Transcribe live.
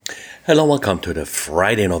Hello, welcome to the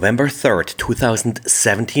Friday, November 3rd,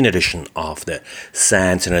 2017 edition of the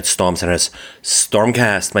SANS Internet Storm Center's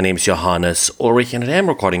StormCast. My name is Johannes Ulrich and I am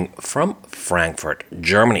recording from Frankfurt,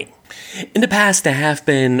 Germany. In the past, there have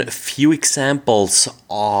been few examples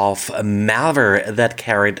of malware that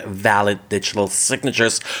carried valid digital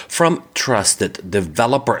signatures from trusted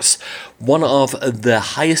developers. One of the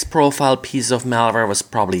highest profile pieces of malware was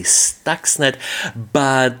probably Stuxnet,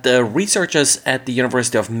 but researchers at the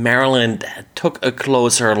University of Maryland took a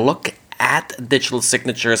closer look at digital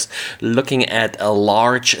signatures, looking at a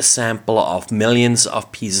large sample of millions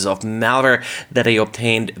of pieces of malware that they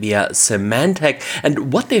obtained via Symantec.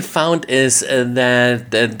 And what they found is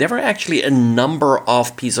that there were actually a number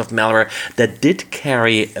of pieces of malware that did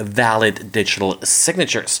carry valid digital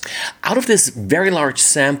signatures. Out of this very large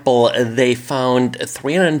sample, they found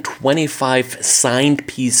 325 signed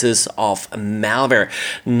pieces of malware.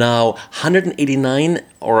 Now, 189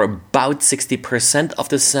 or about 60% of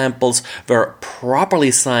the samples were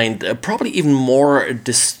properly signed. Probably even more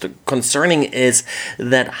concerning is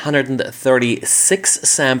that 136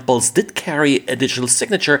 samples did carry a digital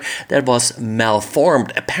signature that was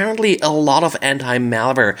malformed. Apparently, a lot of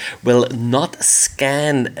anti-malware will not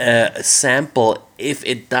scan a sample if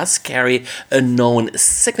it does carry a known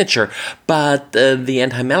signature, but the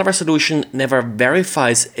anti-malware solution never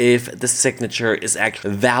verifies if the signature is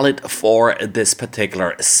actually valid for this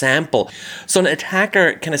particular sample. So an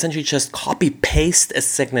attacker can essentially just copy-paste a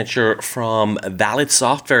signature from valid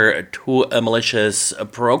software to a malicious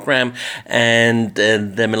program, and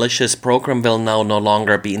the malicious program will now no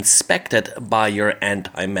longer be inspected by your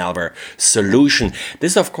anti-malware solution.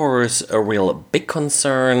 This is, of course, a real big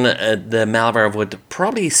concern. The malware would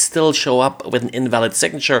probably still show up with an invalid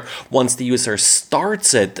signature once the user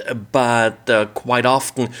starts it, but quite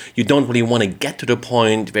often you don't really want to get to the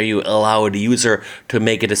point where you allow the user to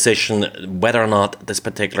make a decision whether or not this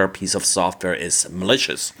particular piece of software is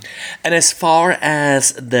malicious. And as far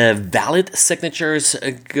as the valid signatures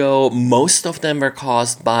go, most of them were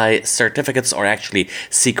caused by certificates or actually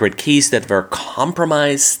secret keys that were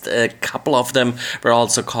compromised. A couple of them were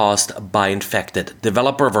also caused by infected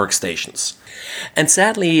developer workstations. And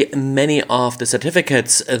sadly, many of the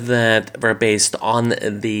certificates that were based on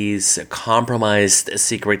these compromised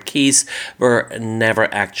secret keys were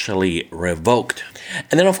never actually revoked.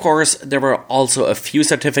 And then, of course, there were also a few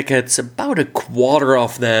certificates, about a quarter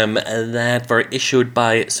of them, that were issued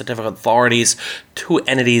by certificate authorities to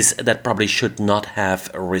entities that probably should not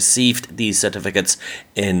have received these certificates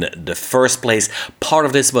in the first place. Part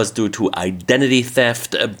of this was due to identity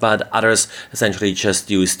theft, but others essentially just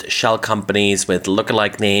used shell companies with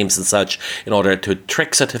lookalike names and such in order to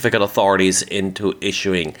trick certificate authorities into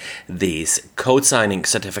issuing these code signing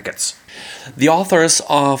certificates. The authors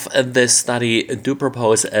of this study do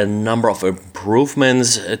propose a number of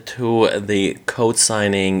improvements to the code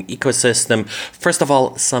signing ecosystem. First of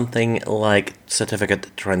all, something like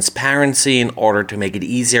certificate transparency in order to make it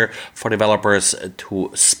easier for developers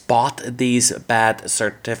to spot these bad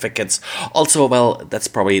certificates. Also, well, that's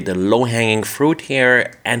probably the low-hanging fruit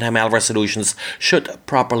here. Anti-malware solutions should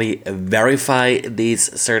properly verify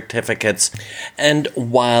these certificates. And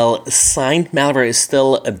while signed malware is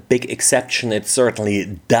still a big exception, it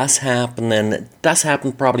certainly does happen, and it does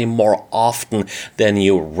happen probably more often than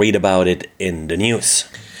you read about it in the news.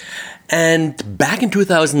 And back in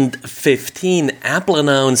 2015, Apple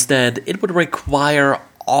announced that it would require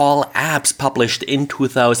all apps published in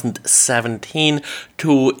 2017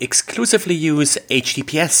 to exclusively use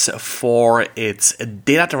HTTPS for its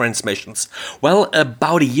data transmissions. Well,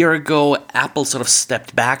 about a year ago, Apple sort of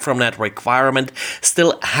stepped back from that requirement,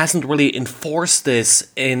 still hasn't really enforced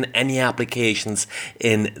this in any applications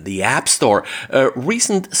in the App Store. A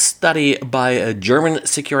recent study by a German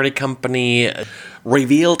security company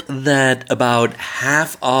revealed that about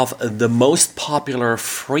half of the most popular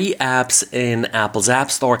free apps in Apple's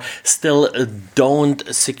App Store still don't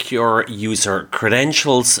secure user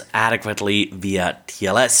credentials adequately via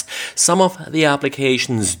TLS. Some of the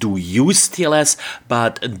applications do use TLS,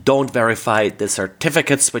 but don't verify the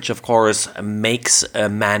certificates, which of course makes a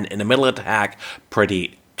man-in-the-middle attack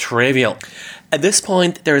pretty trivial. At this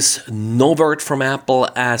point, there's no word from Apple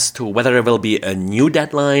as to whether there will be a new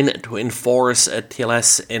deadline to enforce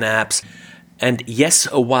TLS in apps. And yes,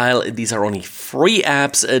 while these are only free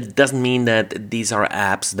apps, it doesn't mean that these are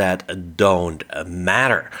apps that don't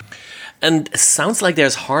matter. And sounds like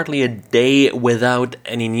there's hardly a day without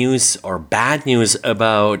any news or bad news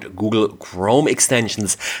about Google Chrome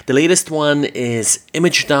extensions. The latest one is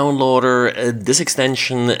Image Downloader. This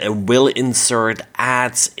extension will insert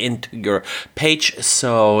ads into your page,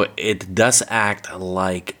 so it does act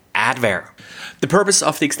like adware. The purpose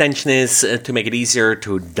of the extension is to make it easier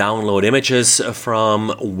to download images from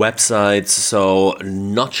websites, so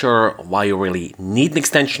not sure why you really need an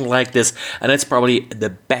extension like this, and that's probably the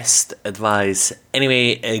best advice.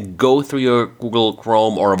 Anyway, go through your Google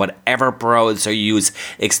Chrome or whatever browser you use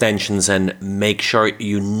extensions and make sure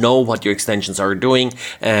you know what your extensions are doing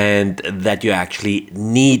and that you actually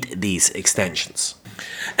need these extensions.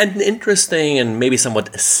 And an interesting and maybe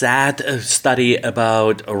somewhat sad study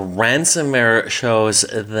about ransomware shows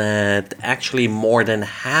that actually more than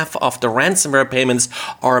half of the ransomware payments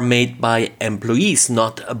are made by employees,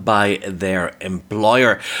 not by their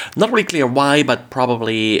employer. Not really clear why, but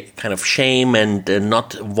probably kind of shame and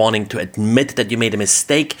not wanting to admit that you made a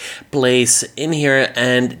mistake plays in here.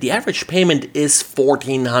 And the average payment is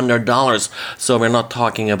 $1,400. So we're not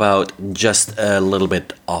talking about just a little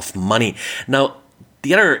bit of money. Now,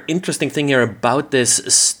 the other interesting thing here about this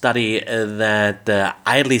study that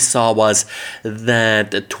I at least saw was that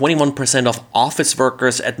 21% of office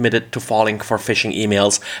workers admitted to falling for phishing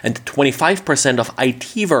emails and 25% of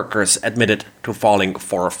IT workers admitted to falling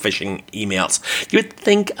for phishing emails. You'd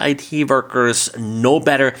think IT workers know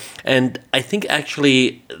better, and I think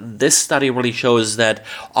actually this study really shows that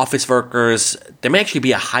office workers, there may actually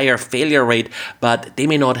be a higher failure rate, but they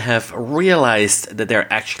may not have realized that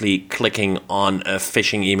they're actually clicking on a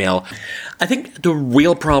phishing email. I think the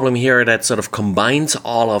real problem here that sort of combines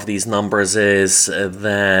all of these numbers is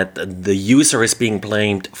that the user is being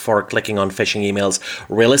blamed for clicking on phishing emails.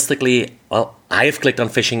 Realistically, well, I've clicked on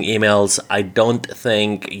phishing emails. I don't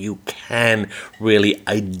think you can really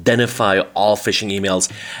identify all phishing emails.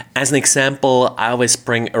 As an example, I always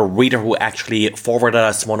bring a reader who actually forwarded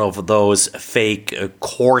us one of those fake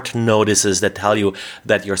court notices that tell you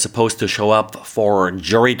that you're supposed to show up for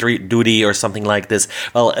jury duty or something like this.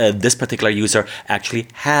 Well, this particular user actually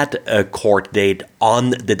had a court date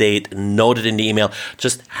on the date noted in the email,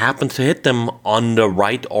 just happened to hit them on the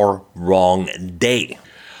right or wrong day.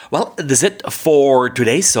 Well, that's it for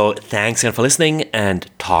today, so thanks again for listening and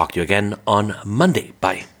talk to you again on Monday.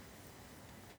 Bye.